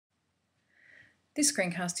This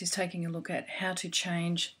screencast is taking a look at how to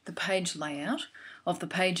change the page layout of the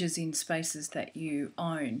pages in spaces that you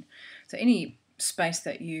own. So any space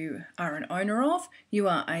that you are an owner of, you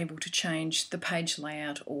are able to change the page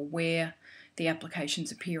layout or where the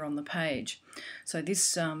applications appear on the page. So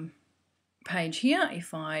this page here,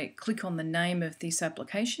 if I click on the name of this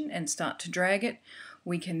application and start to drag it,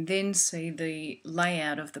 we can then see the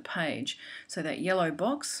layout of the page. So that yellow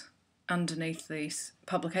box underneath this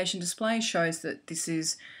publication display shows that this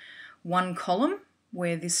is one column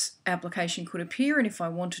where this application could appear, and if I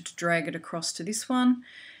wanted to drag it across to this one,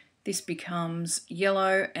 this becomes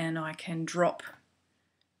yellow and I can drop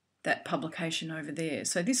that publication over there.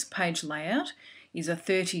 So this page layout is a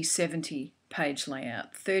 30-70 page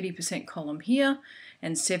layout. 30% column here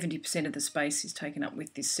and 70% of the space is taken up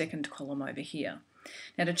with this second column over here.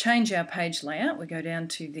 Now to change our page layout, we go down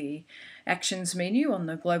to the Actions menu on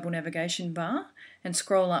the global navigation bar and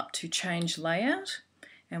scroll up to Change Layout,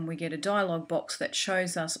 and we get a dialog box that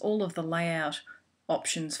shows us all of the layout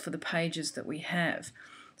options for the pages that we have.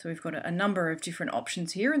 So we've got a number of different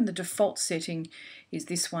options here, and the default setting is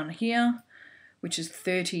this one here, which is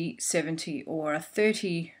 30-70, or a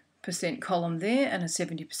 30% column there and a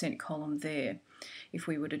 70% column there. If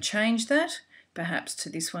we were to change that, perhaps to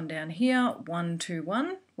this one down here,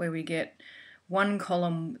 1-to-1, where we get one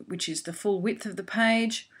column which is the full width of the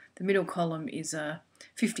page, the middle column is a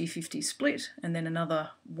 50-50 split, and then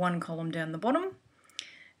another one column down the bottom,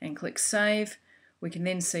 and click Save, we can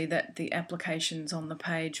then see that the applications on the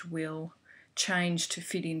page will change to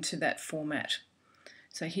fit into that format.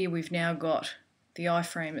 So here we've now got the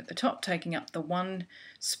iframe at the top taking up the one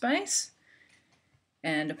space,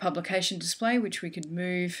 and a publication display which we could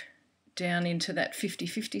move down into that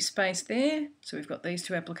 50-50 space there. So we've got these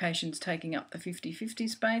two applications taking up the 50-50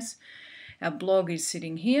 space. Our blog is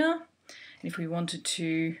sitting here, and if we wanted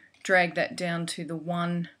to drag that down to the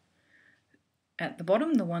one at the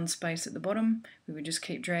bottom, the one space at the bottom, we would just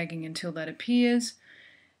keep dragging until that appears,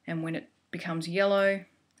 and when it becomes yellow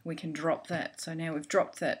we can drop that. So now we've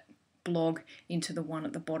dropped that blog into the one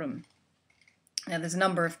at the bottom. Now there's a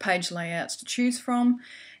number of page layouts to choose from,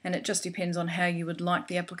 and it just depends on how you would like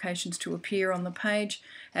the applications to appear on the page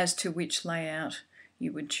as to which layout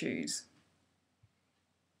you would choose.